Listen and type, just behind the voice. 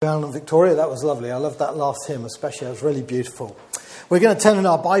Alan and Victoria, that was lovely. I loved that last hymn especially. It was really beautiful. We're going to turn in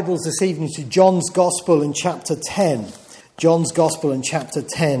our Bibles this evening to John's Gospel in chapter 10. John's Gospel in chapter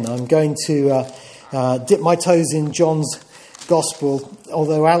 10. I'm going to dip my toes in John's Gospel.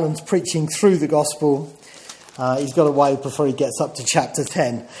 Although Alan's preaching through the Gospel, he's got a way before he gets up to chapter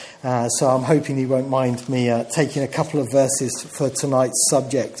 10. So I'm hoping he won't mind me taking a couple of verses for tonight's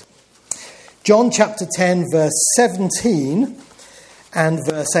subject. John chapter 10, verse 17 and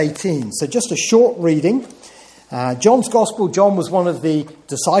verse 18. So just a short reading. John's Gospel. John was one of the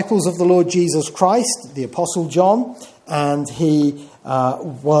disciples of the Lord Jesus Christ, the Apostle John, and he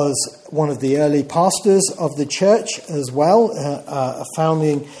was one of the early pastors of the church as well, a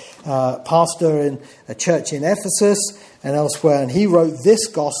founding pastor in a church in Ephesus and elsewhere. And he wrote this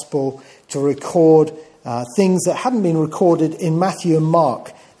Gospel to record things that hadn't been recorded in Matthew and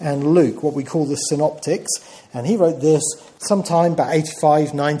Mark and Luke, what we call the synoptics. And he wrote this sometime about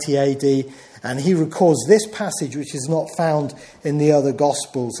 85, 90 AD. And he records this passage, which is not found in the other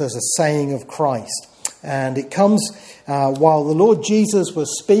Gospels, as a saying of Christ. And it comes while the Lord Jesus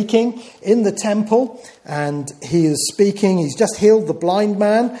was speaking in the temple. And he is speaking, he's just healed the blind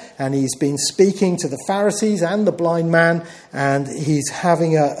man. And he's been speaking to the Pharisees and the blind man. And he's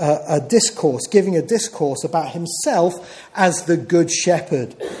having a discourse, giving a discourse about himself as the good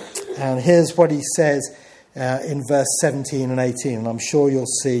shepherd. And here's what he says in verse 17 and 18. And I'm sure you'll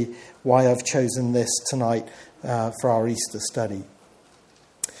see why I've chosen this tonight for our Easter study.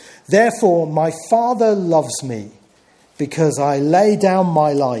 Therefore, my Father loves me, because I lay down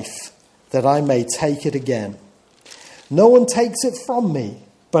my life, that I may take it again. No one takes it from me,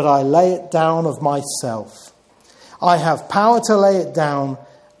 but I lay it down of myself. I have power to lay it down,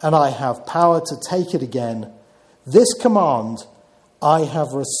 and I have power to take it again. This command I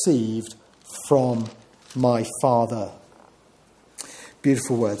have received from my Father.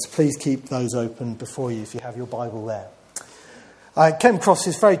 Beautiful words. Please keep those open before you if you have your Bible there. I came across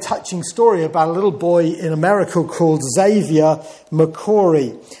this very touching story about a little boy in America called Xavier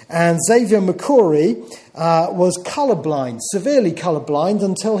McCrory. And Xavier McCrory was colourblind, severely colourblind,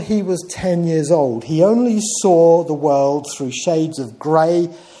 until he was 10 years old. He only saw the world through shades of grey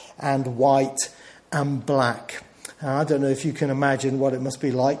and white and black. I don't know if you can imagine what it must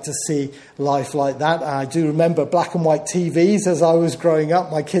be like to see life like that. I do remember black and white TVs as I was growing up.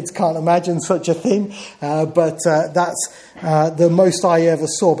 My kids can't imagine such a thing, but that's the most I ever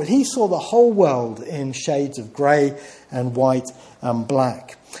saw. But he saw the whole world in shades of grey and white and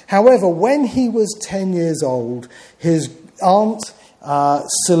black. However, when he was 10 years old, his aunt,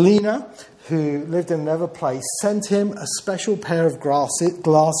 Selina, who lived in another place, sent him a special pair of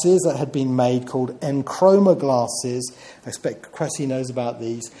glasses that had been made called Enchroma glasses. I expect Cressy knows about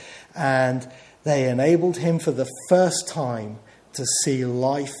these. And they enabled him for the first time to see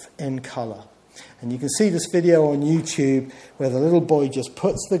life in colour. And you can see this video on YouTube where the little boy just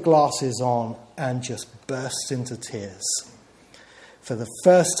puts the glasses on and just bursts into tears. For the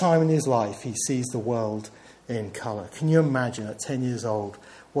first time in his life, he sees the world in colour. Can you imagine at 10 years old?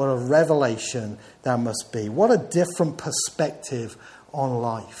 What a revelation that must be. What a different perspective on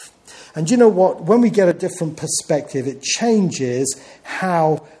life. And you know what? When we get a different perspective, it changes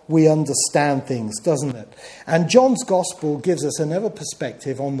how we understand things, doesn't it? And John's Gospel gives us another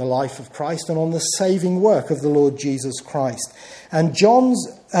perspective on the life of Christ and on the saving work of the Lord Jesus Christ. And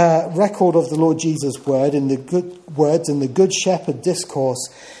John's record of the Lord Jesus' words in the Good Shepherd discourse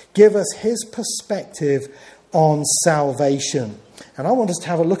give us his perspective on salvation. And I want us to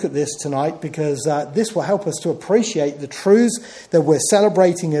have a look at this tonight because this will help us to appreciate the truths that we're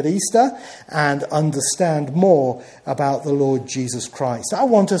celebrating at Easter and understand more about the Lord Jesus Christ. I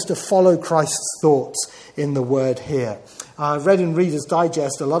want us to follow Christ's thoughts in the word here. I read in Reader's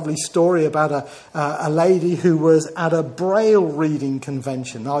Digest a lovely story about a lady who was at a Braille reading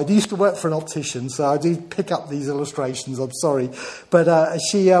convention. Now, I used to work for an optician, so I do pick up these illustrations, I'm sorry. But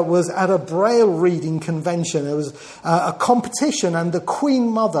she was at a Braille reading convention. It was a competition, and the Queen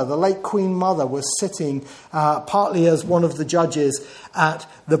Mother, the late Queen Mother, was sitting partly as one of the judges at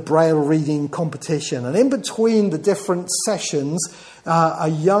the Braille reading competition. And in between the different sessions, a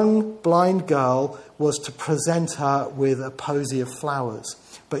young blind girl was to present her with a posy of flowers.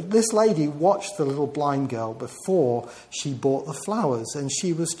 But this lady watched the little blind girl before she bought the flowers, and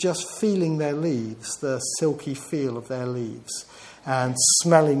she was just feeling their leaves, the silky feel of their leaves. and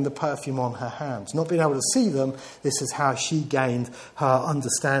smelling the perfume on her hands. Not being able to see them, this is how she gained her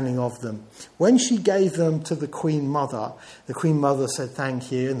understanding of them. When she gave them to the Queen Mother said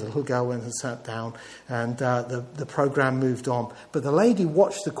thank you, and the little girl went and sat down, and the programme moved on. But the lady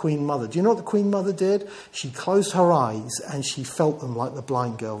watched the Queen Mother. Do you know what the Queen Mother did? She closed her eyes and she felt them like the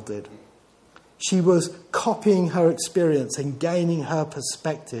blind girl did. She was copying her experience and gaining her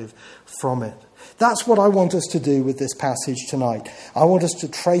perspective from it. That's what I want us to do with this passage tonight. I want us to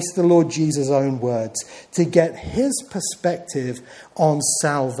trace the Lord Jesus' own words, to get his perspective on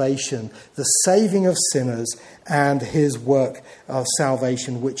salvation, the saving of sinners, and his work of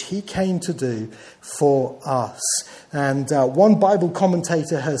salvation, which he came to do for us. And one Bible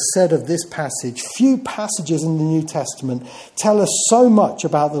commentator has said of this passage, few passages in the New Testament tell us so much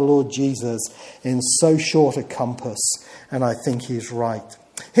about the Lord Jesus in so short a compass. And I think he's right.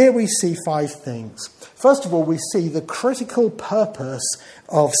 Here we see 5 things. First of all, we see the critical purpose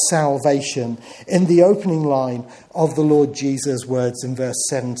of salvation in the opening line of the Lord Jesus' words in verse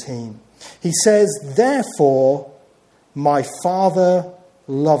 17. He says, "Therefore, my Father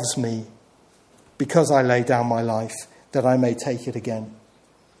loves me, because I lay down my life, that I may take it again."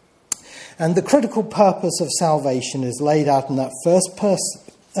 And the critical purpose of salvation is laid out in that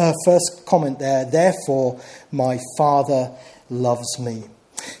first comment there. Therefore, my Father loves me.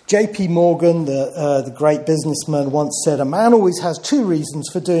 J.P. Morgan, the great businessman, once said, "A man always has 2 reasons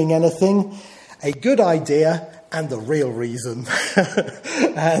for doing anything: a good idea and the real reason."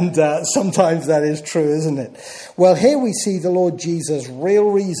 And sometimes that is true, isn't it? Well, here we see the Lord Jesus' real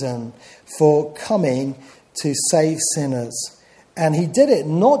reason for coming to save sinners. And he did it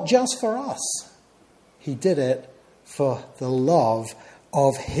not just for us. He did it for the love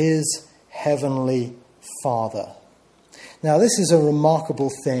of his heavenly Father. Now, this is a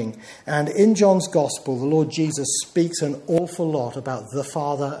remarkable thing. And in John's Gospel, the Lord Jesus speaks an awful lot about the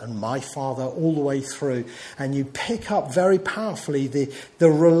Father and my Father all the way through. And you pick up very powerfully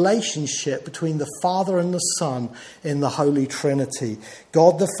the relationship between the Father and the Son in the Holy Trinity.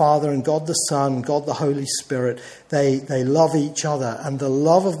 God the Father and God the Son, God the Holy Spirit, they love each other. And the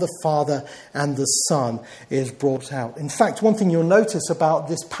love of the Father and the Son is brought out. In fact, one thing you'll notice about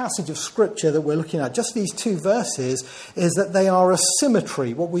this passage of Scripture that we're looking at, just these 2 verses, is that they are a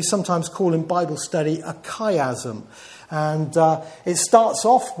symmetry, what we sometimes call in Bible study a chiasm. And it starts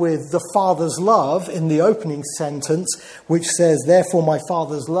off with the Father's love in the opening sentence, which says, "Therefore my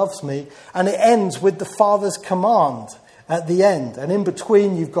Father loves me," and it ends with the Father's command at the end. And in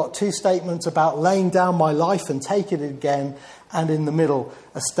between, you've got 2 statements about laying down my life and taking it again, and in the middle,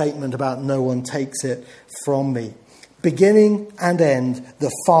 a statement about no one takes it from me. Beginning and end, the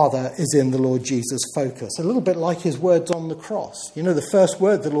Father is in the Lord Jesus' focus. A little bit like his words on the cross. You know, the first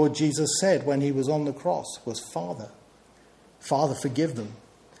word the Lord Jesus said when he was on the cross was, "Father, Father, forgive them."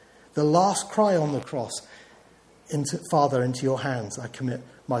 The last cry on the cross, "Father, into your hands I commit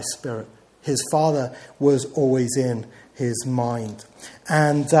my spirit." His Father was always in his mind.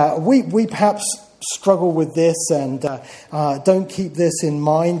 And we perhaps struggle with this and don't keep this in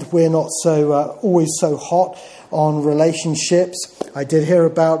mind. We're not always so hot on relationships. I did hear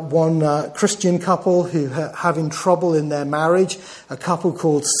about one Christian couple who are having trouble in their marriage, a couple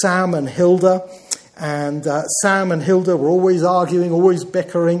called Sam and Hilda. And Sam and Hilda were always arguing, always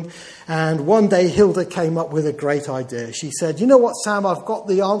bickering. And one day Hilda came up with a great idea. She said, "You know what, Sam, I've got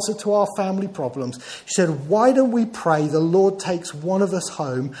the answer to our family problems." She said, "Why don't we pray the Lord takes one of us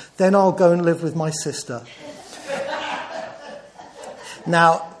home, then I'll go and live with my sister."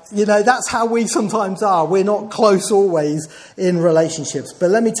 Now, you know, that's how we sometimes are. We're not close always in relationships.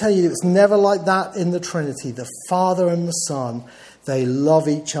 But let me tell you, it's never like that in the Trinity. The Father and the Son, they love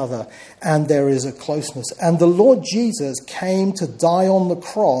each other, and there is a closeness. And the Lord Jesus came to die on the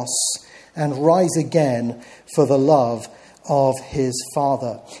cross and rise again for the love of his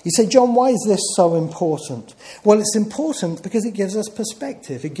Father. You say, "John, why is this so important?" Well, it's important because it gives us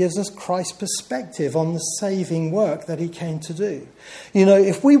perspective. It gives us Christ's perspective on the saving work that he came to do. You know,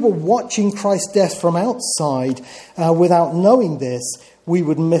 if we were watching Christ's death from outside without knowing this, we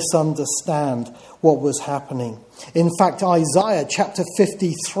would misunderstand what was happening. In fact, Isaiah chapter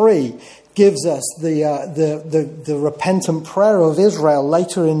 53 gives us the repentant prayer of Israel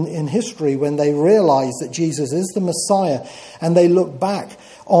later in history when they realize that Jesus is the Messiah and they look back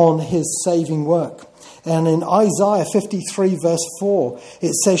on his saving work. And in Isaiah 53 verse 4,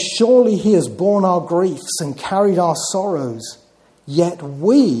 it says, "Surely he has borne our griefs and carried our sorrows, yet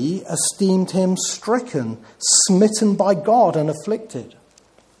we esteemed him stricken, smitten by God and afflicted."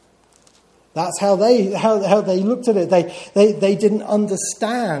 That's how they looked at it. They didn't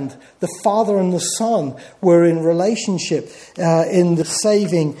understand the Father and the Son were in relationship in the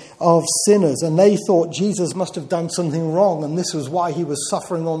saving of sinners. And they thought Jesus must have done something wrong, and this was why he was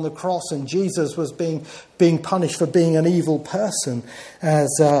suffering on the cross, and Jesus was being punished for being an evil person, as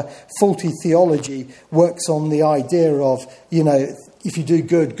faulty theology works on the idea of, if you do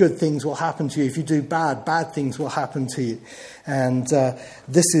good, good things will happen to you. If you do bad, bad things will happen to you. And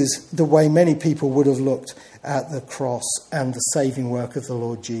this is the way many people would have looked at the cross and the saving work of the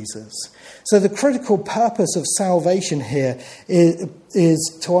Lord Jesus. So the critical purpose of salvation here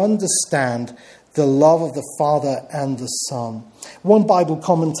is to understand the love of the Father and the Son. One Bible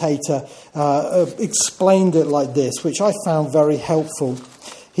commentator explained it like this, which I found very helpful.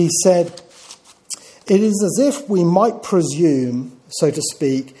 He said, "It is as if we might presume, so to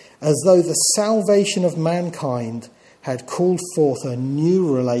speak, as though the salvation of mankind had called forth a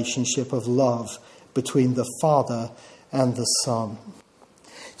new relationship of love between the Father and the Son."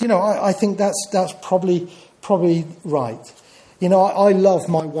 I think that's probably right. I love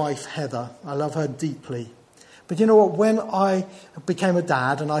my wife, Heather. I love her deeply. But you know what? When I became a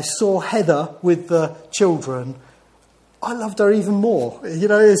dad and I saw Heather with the children, I loved her even more.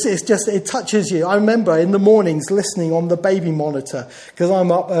 It touches you. I remember in the mornings listening on the baby monitor, because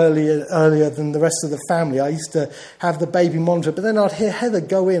I'm up earlier than the rest of the family. I used to have the baby monitor, but then I'd hear Heather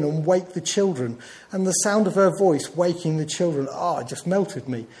go in and wake the children, and the sound of her voice waking the children, it just melted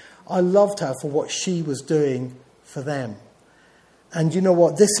me. I loved her for what she was doing for them. And you know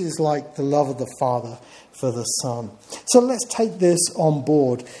what? This is like the love of the Father for the Son. So let's take this on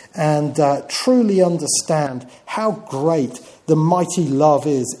board and truly understand how great the mighty love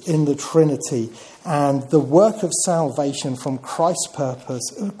is in the Trinity, and the work of salvation from Christ's purpose,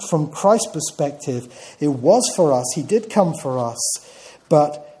 from Christ's perspective. It was for us. He did come for us,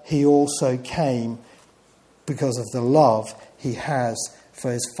 but he also came because of the love he has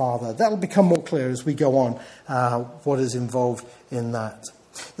for his Father. That'll become more clear as we go on, what is involved in that.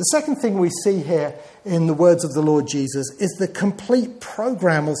 The second thing we see here in the words of the Lord Jesus is the complete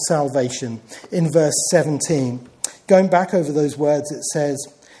program of salvation in verse 17. Going back over those words, it says,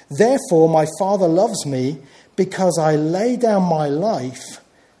 "Therefore my Father loves me, because I lay down my life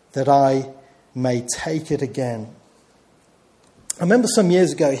that I may take it again." I remember some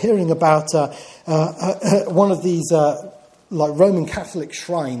years ago hearing about one of these like Roman Catholic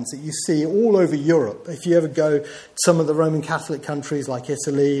shrines that you see all over Europe. If you ever go to some of the Roman Catholic countries like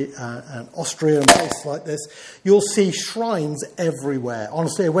Italy and Austria and places like this, you'll see shrines everywhere.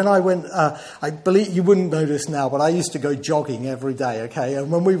 Honestly, when I went, I believe you wouldn't know this now, but I used to go jogging every day, okay? And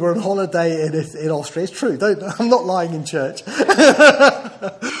when we were on holiday in Austria, it's true, I'm not lying in church.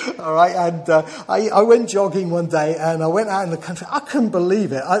 All right, and I went jogging one day, and I went out in the country. I couldn't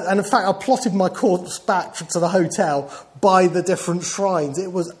believe it. And in fact, I plotted my course back to the hotel by the different shrines.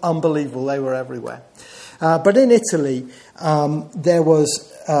 It was unbelievable. They were everywhere. But in Italy, there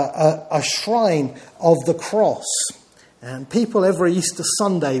was a shrine of the cross. And people every Easter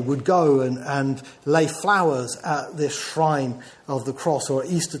Sunday would go and lay flowers at this shrine of the cross, or at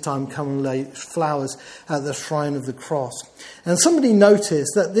Easter time come and lay flowers at the shrine of the cross. And somebody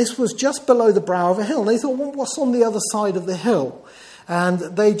noticed that this was just below the brow of a hill. And they thought, well, what's on the other side of the hill? And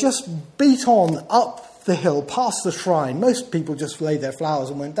they just beat on up the hill, past the shrine. Most people just laid their flowers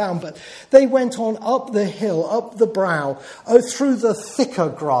and went down, but they went on up the hill, up the brow, through the thicker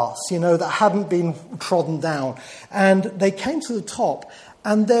grass, that hadn't been trodden down. And they came to the top,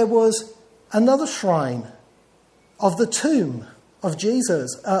 and there was another shrine of the tomb of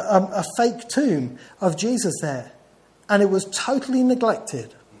Jesus, a fake tomb of Jesus there. And it was totally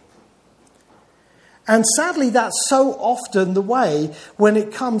neglected. And sadly, that's so often the way when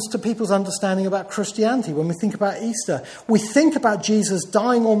it comes to people's understanding about Christianity. When we think about Easter, we think about Jesus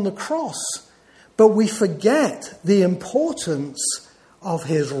dying on the cross, but we forget the importance of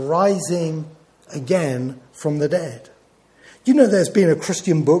his rising again from the dead. There's been a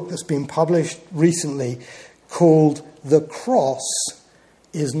Christian book that's been published recently called "The Cross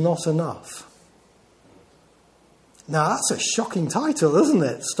is Not Enough." Now, that's a shocking title, isn't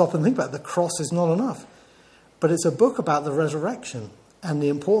it? Stop and think about it. The cross is not enough. But it's a book about the resurrection and the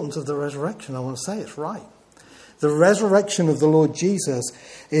importance of the resurrection. I want to say it's right. The resurrection of the Lord Jesus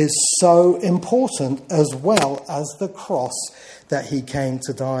is so important, as well as the cross that he came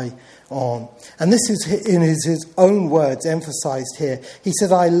to die on. And this is in his own words emphasized here. He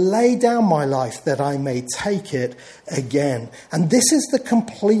said, I lay down my life that I may take it again. And this is the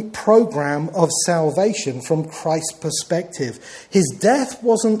complete program of salvation from Christ's perspective. His death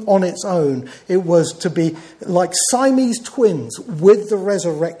wasn't on its own. It was to be like Siamese twins with the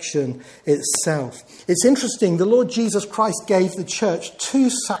resurrection itself. It's interesting, the Lord Jesus Christ gave the church 2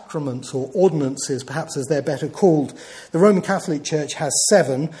 sacraments, or ordinances, perhaps as they're better called. The Roman Catholic Church has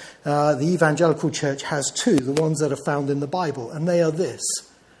 7. The Evangelical Church has 2, the ones that are found in the Bible. And they are this: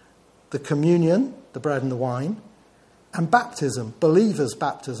 the communion, the bread and the wine, and baptism, believer's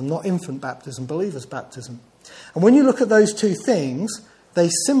baptism, not infant baptism, believer's baptism. And when you look at those 2 things, they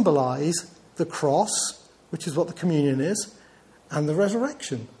symbolize the cross, which is what the communion is, and the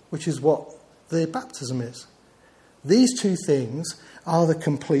resurrection, which is what the baptism is. These 2 things are the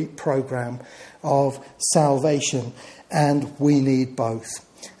complete program of salvation, and we need both.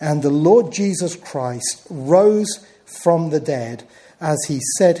 And the Lord Jesus Christ rose from the dead, as he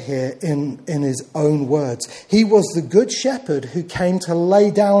said here in his own words. He was the good shepherd who came to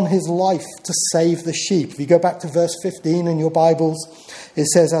lay down his life to save the sheep. If you go back to verse 15 in your Bibles, it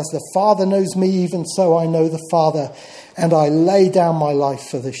says, as the Father knows me, even so I know the Father, and I lay down my life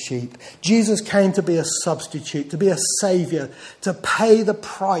for the sheep. Jesus came to be a substitute, to be a saviour, to pay the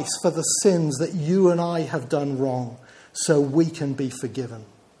price for the sins that you and I have done wrong, so we can be forgiven.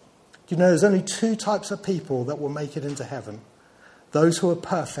 Do you know there's only 2 types of people that will make it into heaven? Those who are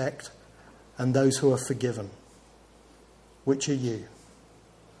perfect and those who are forgiven. Which are you?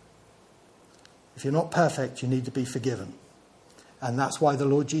 If you're not perfect, you need to be forgiven. And that's why the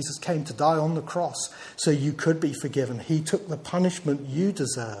Lord Jesus came to die on the cross, so you could be forgiven. He took the punishment you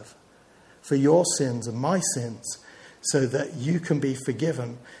deserve for your sins and my sins, so that you can be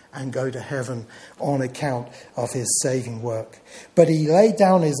forgiven and go to heaven on account of his saving work. But he laid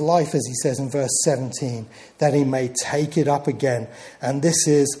down his life, as he says in verse 17, that he may take it up again. And this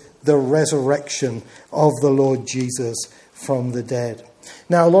is the resurrection of the Lord Jesus from the dead.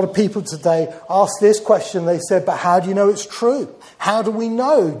 Now, a lot of people today ask this question. They said, but how do you know it's true? How do we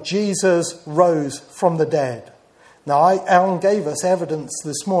know Jesus rose from the dead? Now, Alan gave us evidence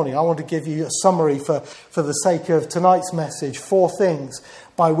this morning. I want to give you a summary for the sake of tonight's message. 4 things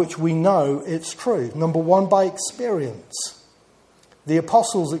by which we know it's true. Number 1, by experience. The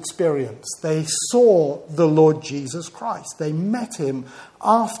apostles' experience. They saw the Lord Jesus Christ. They met him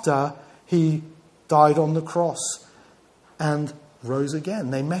after he died on the cross and rose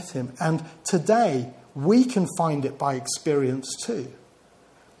again. They met him. And today, we can find it by experience too.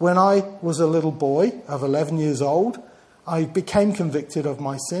 When I was a little boy of 11 years old, I became convicted of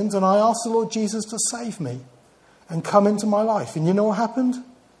my sins, and I asked the Lord Jesus to save me and come into my life. And you know what happened?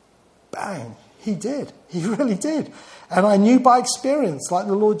 Bang! He did. He really did. And I knew by experience, like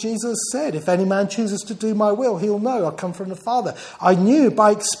the Lord Jesus said, if any man chooses to do my will, he'll know I come from the Father. I knew by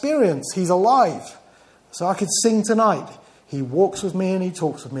experience he's alive. So I could sing tonight. He walks with me and he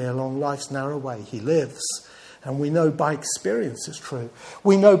talks with me along life's narrow way. He lives. And we know by experience it's true.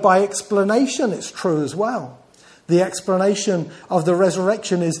 We know by explanation it's true as well. The explanation of the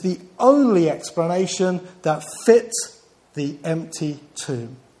resurrection is the only explanation that fits the empty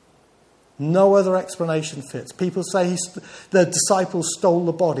tomb. No other explanation fits. People say the disciples stole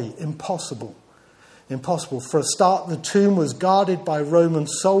the body. Impossible. Impossible. For a start, the tomb was guarded by Roman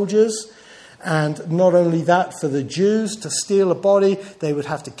soldiers. And not only that, for the Jews to steal a body, they would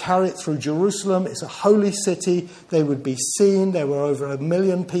have to carry it through Jerusalem. It's a holy city. They would be seen. There were over 1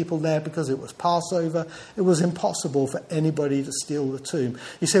 million people there because it was Passover. It was impossible for anybody to steal the tomb.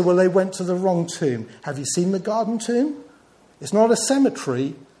 You say, well, they went to the wrong tomb. Have you seen the garden tomb? It's not a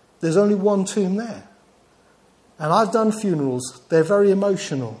cemetery. There's only one tomb there. And I've done funerals. They're very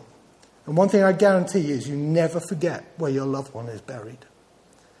emotional. And one thing I guarantee is you never forget where your loved one is buried.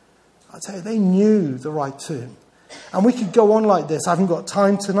 I tell you, they knew the right tomb. And we could go on like this. I haven't got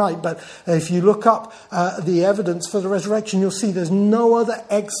time tonight, but if you look up the evidence for the resurrection, you'll see there's no other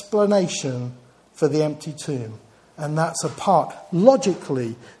explanation for the empty tomb. And that's apart,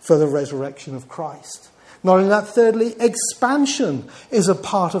 logically, for the resurrection of Christ. Not only that, thirdly, expansion is a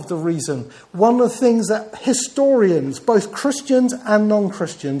part of the reason. One of the things that historians, both Christians and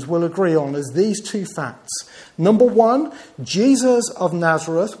non-Christians, will agree on is these 2 facts. Number 1, Jesus of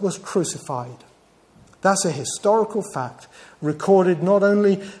Nazareth was crucified. That's a historical fact, recorded not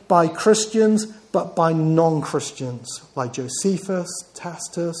only by Christians, but by non-Christians, like Josephus,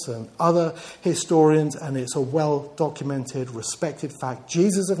 Tacitus, and other historians, and it's a well-documented, respected fact.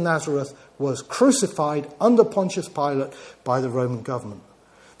 Jesus of Nazareth was crucified under Pontius Pilate by the Roman government.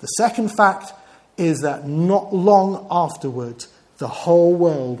 The second fact is that not long afterwards, The whole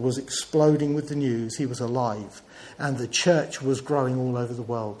world was exploding with the news he was alive, and the church was growing all over the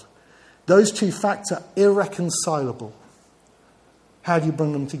world. Those two facts are irreconcilable. How do you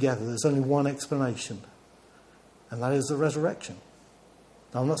bring them together? There's only one explanation, and that is the resurrection.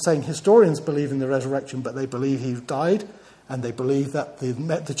 Now, I'm not saying historians believe in the resurrection, but they believe he died, and they believe that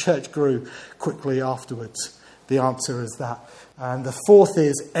the church grew quickly afterwards. The answer is that. And the fourth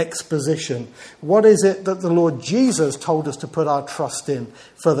is exposition. What is it that the Lord Jesus told us to put our trust in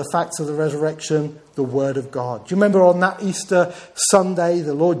for the facts of the resurrection? The Word of God. Do you remember on that Easter Sunday,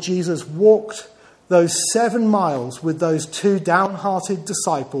 the Lord Jesus walked those 7 miles with those 2 downhearted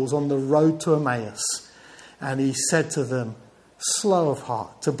disciples on the road to Emmaus. And he said to them, slow of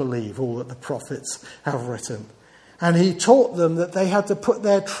heart to believe all that the prophets have written. And he taught them that they had to put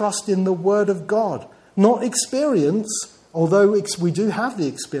their trust in the Word of God. Not experience, although we do have the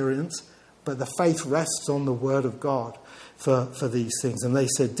experience, but the faith rests on the Word of God for these things. And they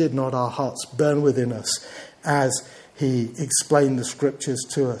said, did not our hearts burn within us as he explained the Scriptures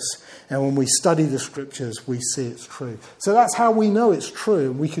to us? And when we study the Scriptures, we see it's true. So that's how we know it's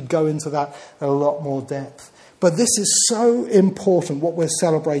true. And we could go into that in a lot more depth. But this is so important, what we're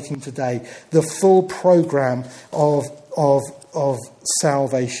celebrating today, the full program of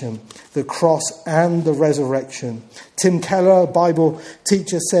salvation, the cross and the resurrection. Tim Keller, a Bible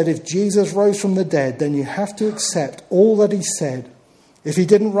teacher, said, if Jesus rose from the dead, then you have to accept all that he said. If he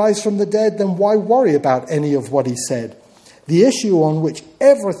didn't rise from the dead, then why worry about any of what he said? The issue on which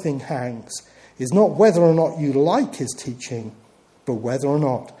everything hangs is not whether or not you like his teaching, but whether or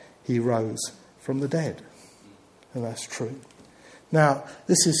not he rose from the dead. And that's true. Now,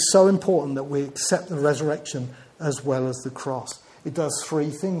 this is so important that we accept the resurrection as well as the cross. It does 3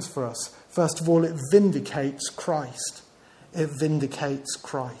 things for us. First of all, it vindicates Christ. It vindicates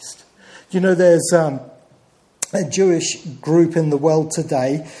Christ. You know, there's a Jewish group in the world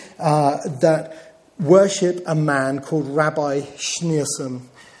today that worship a man called Rabbi Schneerson,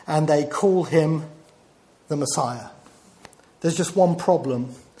 and they call him the Messiah. There's just one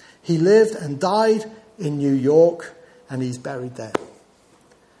problem. He lived and died in New York, and he's buried there.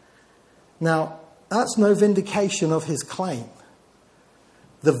 Now, that's no vindication of his claim.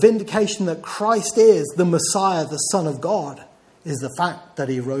 The vindication that Christ is the Messiah, the Son of God, is the fact that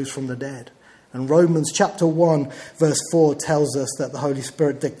he rose from the dead. And Romans chapter 1 verse 4 tells us that the Holy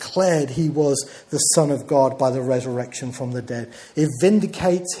Spirit declared he was the Son of God by the resurrection from the dead. It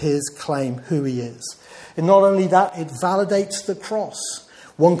vindicates his claim, who he is. And not only that, it validates the cross.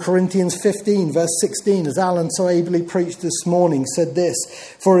 1 Corinthians 15 verse 16, as Alan so ably preached this morning, said this,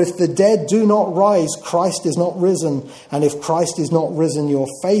 for if the dead do not rise, Christ is not risen. And if Christ is not risen, your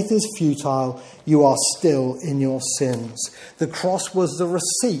faith is futile. You are still in your sins. The cross was the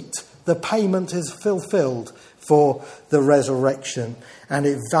receipt. The payment is fulfilled for the resurrection, and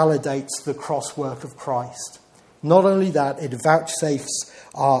it validates the cross work of Christ. Not only that, it vouchsafes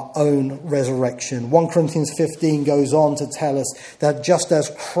our own resurrection. 1 Corinthians 15 goes on to tell us that just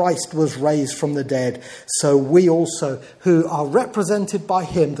as Christ was raised from the dead, so we also, who are represented by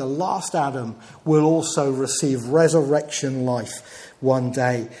him, the last Adam, will also receive resurrection life one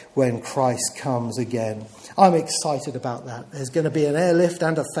day when Christ comes again. I'm excited about that. There's going to be an airlift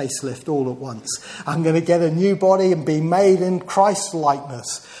and a facelift all at once. I'm going to get a new body and be made in Christ's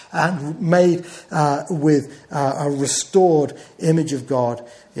likeness and made with a restored image of God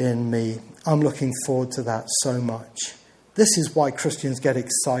in me. I'm looking forward to that so much. This is why Christians get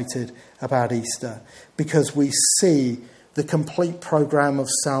excited about Easter, because we see the complete program of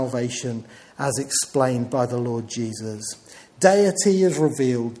salvation as explained by the Lord Jesus. Deity is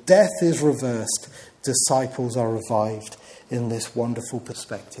revealed, death is reversed, disciples are revived in this wonderful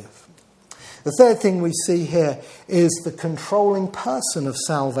perspective. The third thing we see here is the controlling person of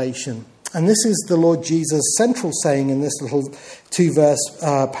salvation. And this is the Lord Jesus' central saying in this little 2-verse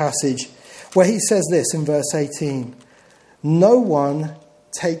passage, where he says this in verse 18, no one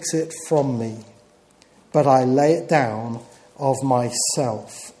takes it from me, but I lay it down of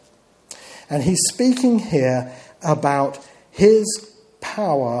myself. And he's speaking here about his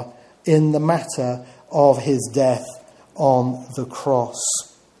power in the matter of his death on the cross.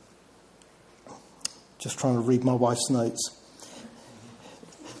 Just trying to read my wife's notes.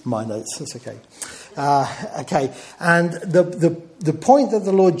 My notes, that's okay. Okay, and the point that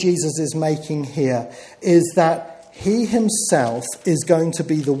the Lord Jesus is making here is that he himself is going to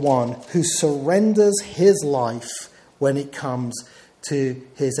be the one who surrenders his life when it comes to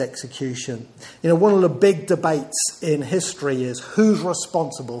his execution. You know, one of the big debates in history is who's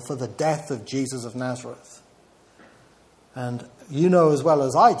responsible for the death of Jesus of Nazareth. And you know as well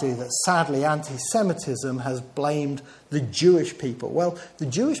as I do that sadly anti-Semitism has blamed the Jewish people. Well, the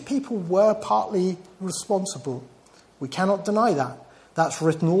Jewish people were partly responsible. We cannot deny that. That's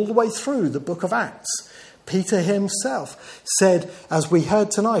written all the way through the book of Acts. Peter himself said, as we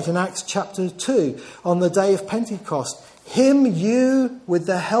heard tonight in Acts chapter 2, on the day of Pentecost, him you, with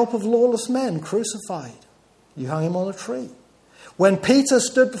the help of lawless men, crucified. You hung him on a tree. When Peter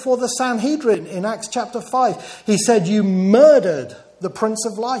stood before the Sanhedrin in Acts chapter 5, he said, you murdered the Prince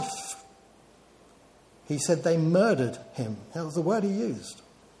of Life. He said they murdered him. That was the word he used.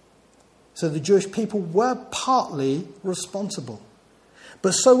 So the Jewish people were partly responsible.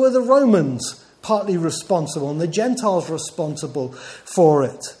 But so were the Romans partly responsible, and the Gentiles responsible for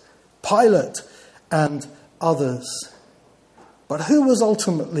it. Pilate and others. But who was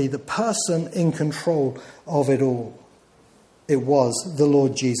ultimately the person in control of it all? It was the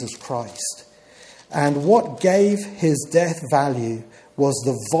Lord Jesus Christ. And what gave his death value was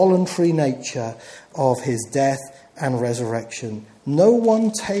the voluntary nature of his death and resurrection. No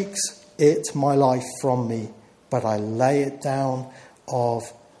one takes it, my life, from me, but I lay it down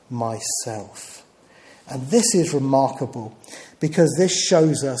of myself. And this is remarkable because this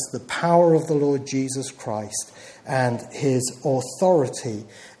shows us the power of the Lord Jesus Christ and his authority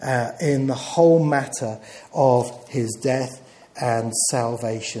in the whole matter of his death and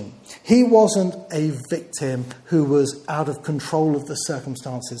salvation. He wasn't a victim who was out of control of the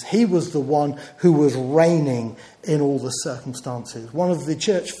circumstances. He was the one who was reigning in all the circumstances. One of the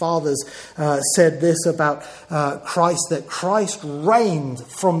church fathers said this about Christ, that Christ reigned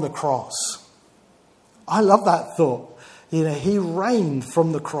from the cross. I love that thought. You know, he reigned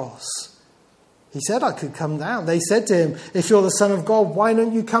from the cross. He said, I could come down. They said to him, if you're the Son of God, why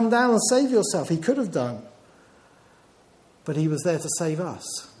don't you come down and save yourself? He could have done. But he was there to save us.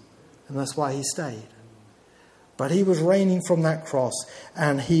 And that's why he stayed. But he was reigning from that cross.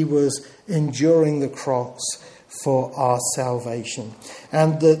 And he was enduring the cross for our salvation.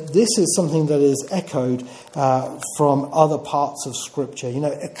 And this is something that is echoed from other parts of Scripture. You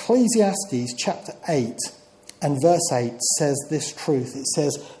know, Ecclesiastes chapter 8 and verse 8 says this truth. It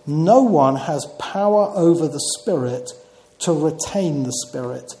says, no one has power over the Spirit to retain the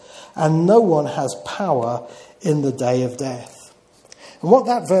Spirit. And no one has power in the day of death. And what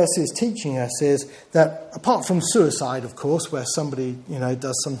that verse is teaching us is that apart from suicide, of course, where somebody, you know,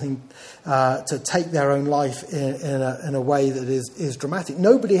 does something to take their own life in a way that is dramatic,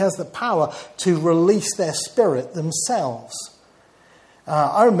 nobody has the power to release their spirit themselves.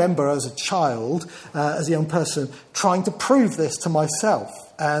 I remember as a child, as a young person, trying to prove this to myself.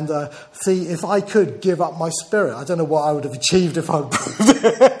 And see if I could give up my spirit. I don't know what I would have achieved if I'd proved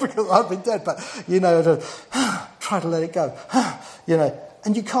it, because I'd been dead. But, you know, try to let it go. You know,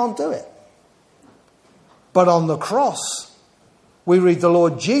 and you can't do it. But on the cross, we read the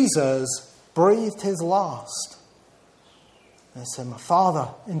Lord Jesus breathed his last. And he said, my Father,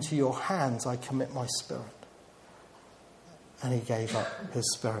 into your hands I commit my spirit. And he gave up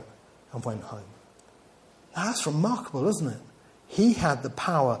his spirit and went home. Now, that's remarkable, isn't it? He had the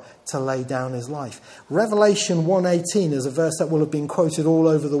power to lay down his life. Revelation 1:18 is a verse that will have been quoted all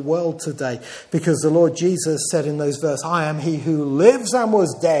over the world today, because the Lord Jesus said in those verses, I am he who lives and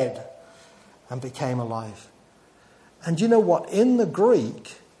was dead and became alive. And you know what? In the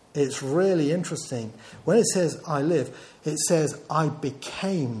Greek, it's really interesting. When it says I live, it says I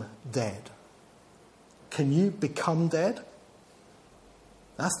became dead. Can you become dead?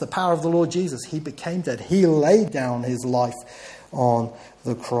 That's the power of the Lord Jesus. He became dead. He laid down his life on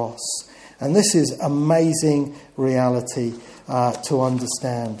the cross. And this is amazing reality to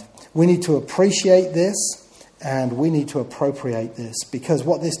understand. We need to appreciate this and we need to appropriate this, because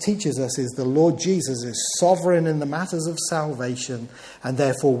what this teaches us is the Lord Jesus is sovereign in the matters of salvation, and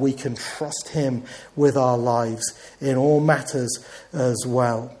therefore we can trust him with our lives in all matters as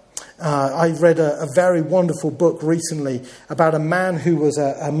well. I read a very wonderful book recently about a man who was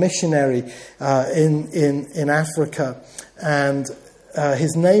a missionary in Africa, and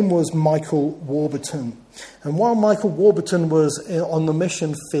his name was Michael Warburton. And while Michael Warburton was on the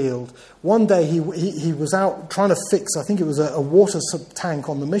mission field, one day he was out trying to fix, I think it was a water tank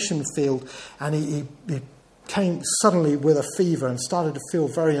on the mission field, and he came suddenly with a fever and started to feel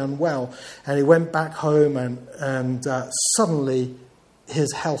very unwell. And he went back home and suddenly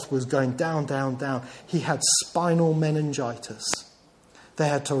his health was going down, down, down. He had spinal meningitis. They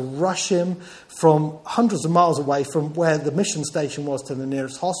had to rush him from hundreds of miles away from where the mission station was to the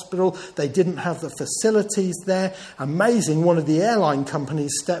nearest hospital. They didn't have the facilities there. Amazing, one of the airline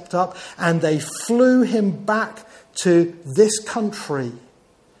companies stepped up and they flew him back to this country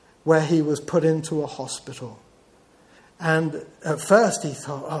where he was put into a hospital. And at first he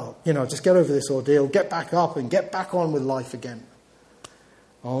thought, just get over this ordeal, get back up and get back on with life again.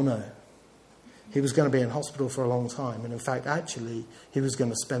 Oh no. He was going to be in hospital for a long time. And in fact, actually, he was going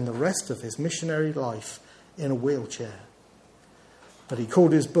to spend the rest of his missionary life in a wheelchair. But he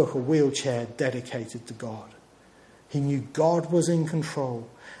called his book A Wheelchair Dedicated to God. He knew God was in control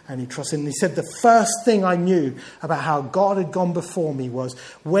and he trusted. And he said, the first thing I knew about how God had gone before me was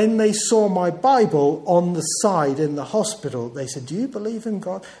when they saw my Bible on the side in the hospital, they said, do you believe in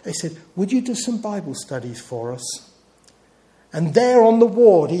God? They said, would you do some Bible studies for us? And there on the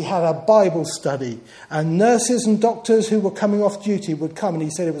ward, he had a Bible study. And nurses and doctors who were coming off duty would come. And he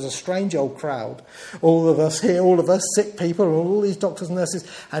said it was a strange old crowd. All of us here, all of us sick people, and all these doctors and nurses.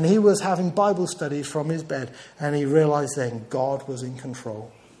 And he was having Bible studies from his bed. And he realized then God was in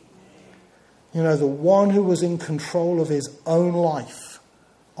control. You know, the one who was in control of his own life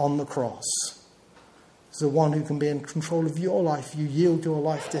on the cross is the one who can be in control of your life. You yield your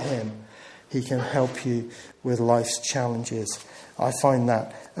life to him. He can help you with life's challenges. I find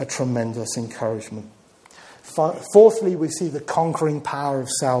that a tremendous encouragement. Fourthly, we see the conquering power of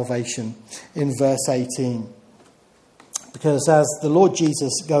salvation in verse 18. Because as the Lord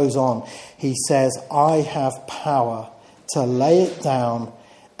Jesus goes on, he says, I have power to lay it down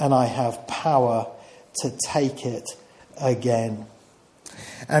and I have power to take it again.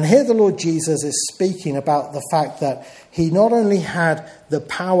 And here the Lord Jesus is speaking about the fact that he not only had the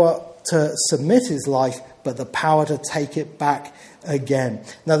power to submit his life, but the power to take it back again.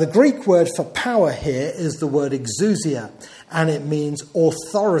 Now, the Greek word for power here is the word exousia, and it means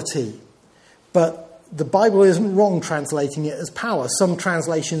authority. But the Bible isn't wrong translating it as power. Some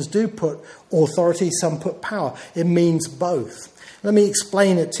translations do put authority, some put power. It means both. Let me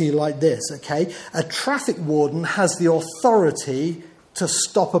explain it to you like this, okay? A traffic warden has the authority to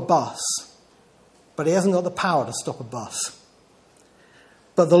stop a bus, but he hasn't got the power to stop a bus.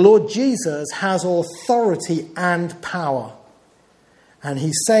 But the Lord Jesus has authority and power. And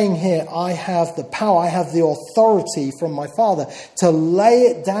he's saying here, I have the power, I have the authority from my Father to lay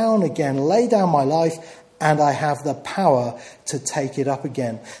it down again, lay down my life, and I have the power to take it up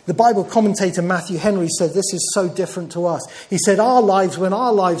again. The Bible commentator Matthew Henry said this is so different to us. He said our lives, when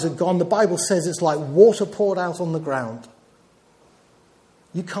our lives are gone, the Bible says it's like water poured out on the ground.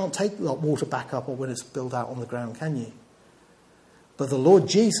 You can't take that water back up or when it's spilled out on the ground, can you? But the Lord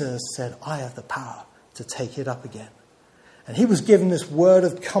Jesus said, I have the power to take it up again. And he was given this word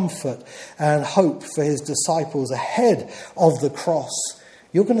of comfort and hope for his disciples ahead of the cross.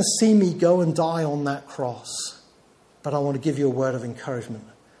 You're going to see me go and die on that cross. But I want to give you a word of encouragement.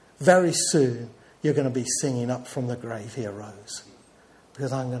 Very soon, you're going to be singing up from the grave, he arose.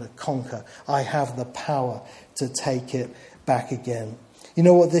 Because I'm going to conquer. I have the power to take it back again. You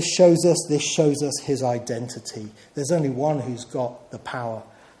know what this shows us? This shows us his identity. There's only one who's got the power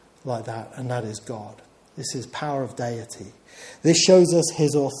like that, and that is God. This is power of deity. This shows us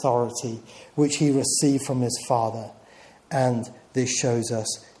his authority, which he received from his Father. And this shows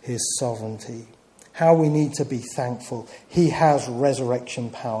us his sovereignty. How we need to be thankful. He has resurrection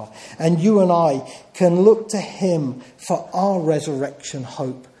power. And you and I can look to him for our resurrection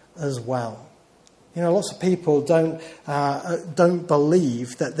hope as well. You know, lots of people don't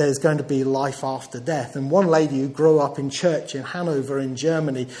believe that there's going to be life after death. And one lady who grew up in church in Hanover in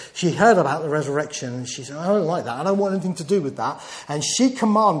Germany, she heard about the resurrection and she said, I don't like that. I don't want anything to do with that. And she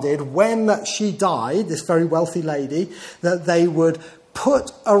commanded when she died, this very wealthy lady, that they would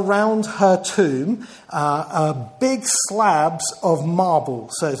put around her tomb big slabs of marble.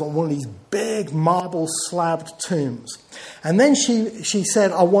 So it's on one of these big marble slabbed tombs. And then she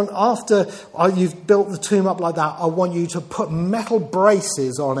said, I want, after you've built the tomb up like that, I want you to put metal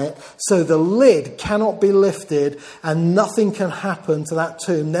braces on it so the lid cannot be lifted and nothing can happen to that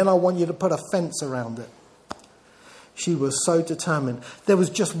tomb. Then I want you to put a fence around it. She was so determined. There was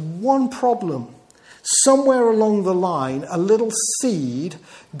just one problem. Somewhere along the line, a little seed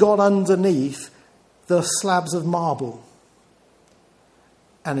got underneath the slabs of marble.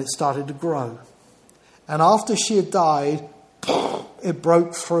 And it started to grow. And after she had died, it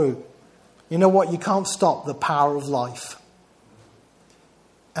broke through. You know what? You can't stop the power of life.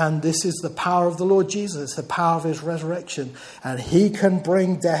 And this is the power of the Lord Jesus, the power of his resurrection. And he can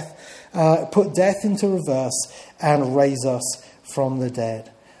bring death, put death into reverse and raise us from the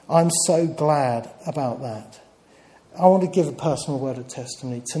dead. I'm so glad about that. I want to give a personal word of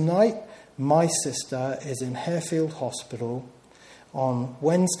testimony. Tonight, my sister is in Harefield Hospital. On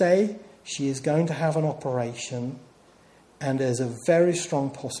Wednesday, she is going to have an operation, and there's a very strong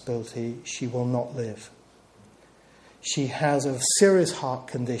possibility she will not live. She has a serious heart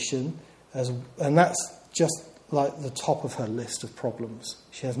condition, and that's just like the top of her list of problems.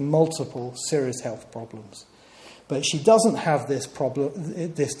 She has multiple serious health problems. But she doesn't have this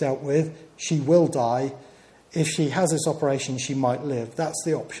dealt with. She will die. If she has this operation, she might live. That's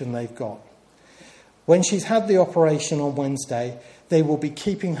the option they've got. When she's had the operation on Wednesday, they will be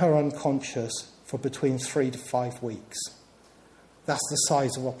keeping her unconscious for between 3 to 5 weeks. That's the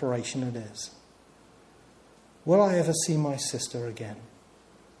size of operation it is. Will I ever see my sister again?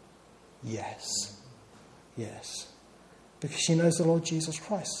 Yes. Yes. Because she knows the Lord Jesus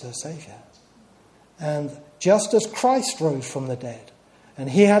Christ as her Saviour. And just as Christ rose from the dead, and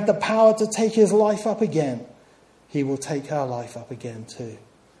he had the power to take his life up again, he will take her life up again too.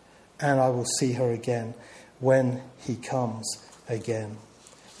 And I will see her again when he comes again.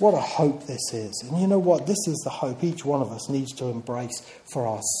 What a hope this is. And you know what? This is the hope each one of us needs to embrace for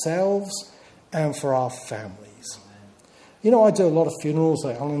ourselves and for our families. You know, I do a lot of funerals.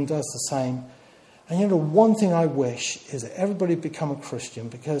 Alan does the same. And you know, one thing I wish is that everybody become a Christian,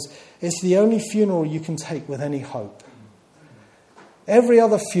 because it's the only funeral you can take with any hope. Every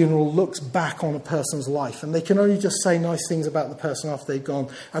other funeral looks back on a person's life, and they can only just say nice things about the person after they've gone.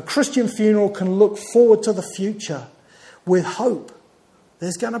 A Christian funeral can look forward to the future with hope.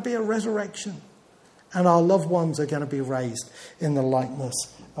 There's going to be a resurrection, and our loved ones are going to be raised in the likeness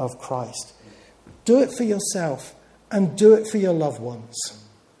of Christ. Do it for yourself, and do it for your loved ones,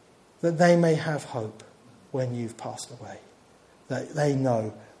 that they may have hope when you've passed away, that they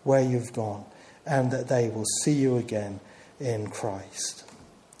know where you've gone, and that they will see you again in Christ.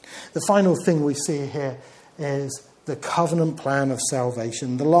 The final thing we see here is the covenant plan of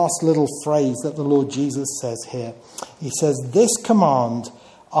salvation. The last little phrase that the Lord Jesus says here. He says, "This command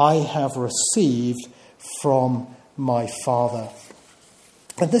I have received from my Father."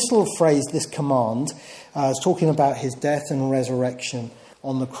 And this little phrase, this command, is talking about his death and resurrection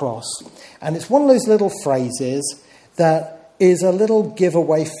on the cross. And it's one of those little phrases that is a little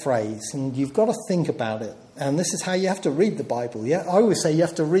giveaway phrase, and you've got to think about it. And this is how you have to read the Bible. Yeah, I always say you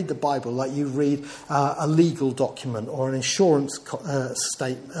have to read the Bible like you read a legal document or an insurance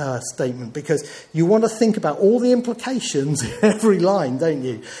statement, because you want to think about all the implications in every line, don't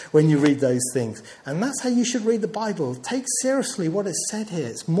you, when you read those things. And that's how you should read the Bible. Take seriously what is said here.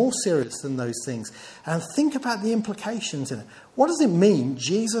 It's more serious than those things. And think about the implications in it. What does it mean?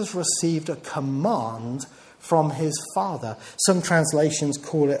 Jesus received a command from his Father. Some translations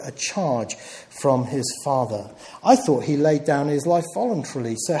call it a charge from his Father. I thought he laid down his life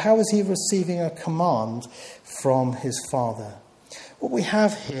voluntarily. So how is he receiving a command from his Father? What we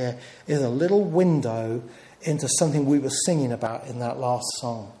have here is a little window into something we were singing about in that last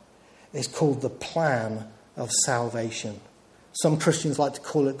song. It's called the plan of salvation. Some Christians like to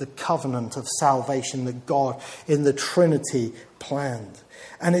call it the covenant of salvation that God in the Trinity planned.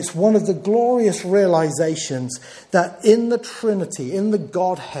 And it's one of the glorious realizations that in the Trinity, in the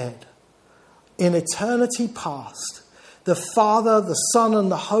Godhead, in eternity past, the Father, the Son,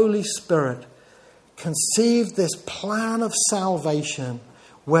 and the Holy Spirit conceived this plan of salvation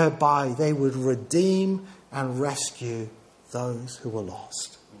whereby they would redeem and rescue those who were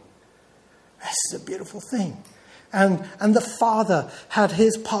lost. This is a beautiful thing. And the Father had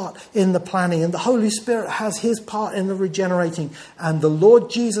his part in the planning, and the Holy Spirit has his part in the regenerating, and the Lord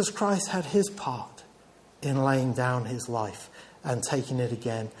Jesus Christ had his part in laying down his life and taking it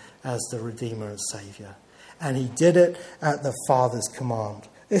again as the Redeemer and Saviour. And he did it at the Father's command.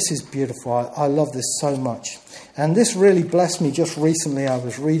 This is beautiful. I love this so much. And this really blessed me just recently. I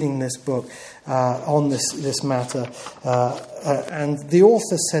was reading this book on this matter. And the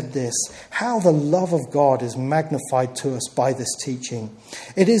author said this: how the love of God is magnified to us by this teaching.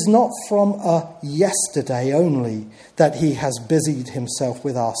 It is not from a yesterday only that he has busied himself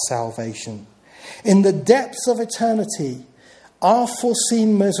with our salvation. In the depths of eternity, our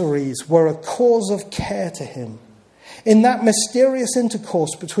foreseen miseries were a cause of care to him. In that mysterious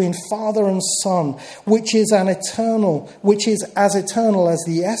intercourse between Father and Son, which is as eternal as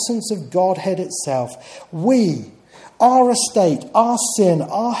the essence of Godhead itself, we, our estate, our sin,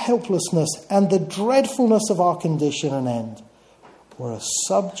 our helplessness, and the dreadfulness of our condition and end, were a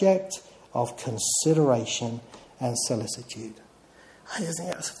subject of consideration and solicitude. I just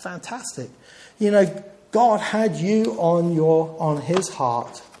think that's fantastic. You know, God had you on his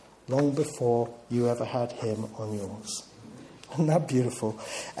heart long before you ever had him on yours. Isn't that beautiful?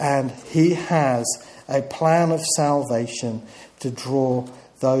 And he has a plan of salvation to draw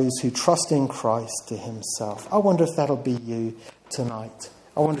those who trust in Christ to himself. I wonder if that'll be you tonight.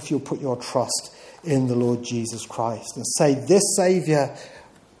 I wonder if you'll put your trust in the Lord Jesus Christ and say, this Saviour,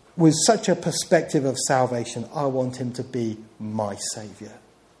 with such a perspective of salvation, I want him to be my Saviour.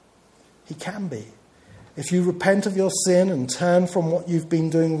 He can be. If you repent of your sin and turn from what you've been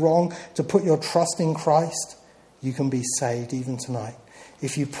doing wrong to put your trust in Christ, you can be saved even tonight.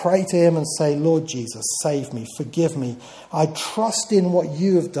 If you pray to him and say, Lord Jesus, save me, forgive me, I trust in what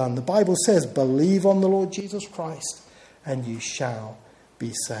you have done. The Bible says, believe on the Lord Jesus Christ and you shall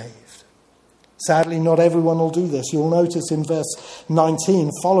be saved. Sadly, not everyone will do this. You'll notice in verse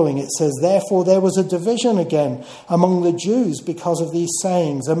 19 following, it says, therefore there was a division again among the Jews because of these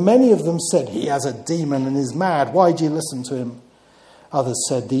sayings. And many of them said, he has a demon and is mad. Why do you listen to him? Others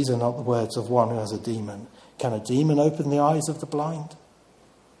said, these are not the words of one who has a demon. Can a demon open the eyes of the blind?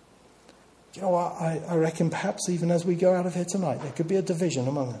 You know what? I reckon perhaps even as we go out of here tonight, there could be a division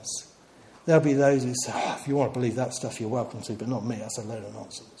among us. There'll be those who say, if you want to believe that stuff, you're welcome to, but not me. That's a load of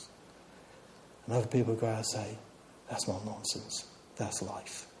nonsense. And other people go out and say, that's not nonsense. That's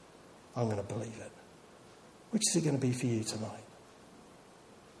life. I'm going to believe it. Which is it going to be for you tonight?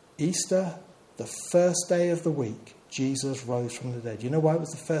 Easter, the first day of the week, Jesus rose from the dead. You know why it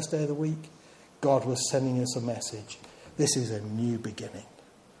was the first day of the week? God was sending us a message. This is a new beginning.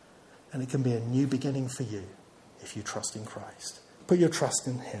 And it can be a new beginning for you if you trust in Christ. Put your trust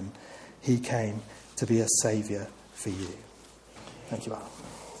in him. He came to be a saviour for you. Thank you, Alan.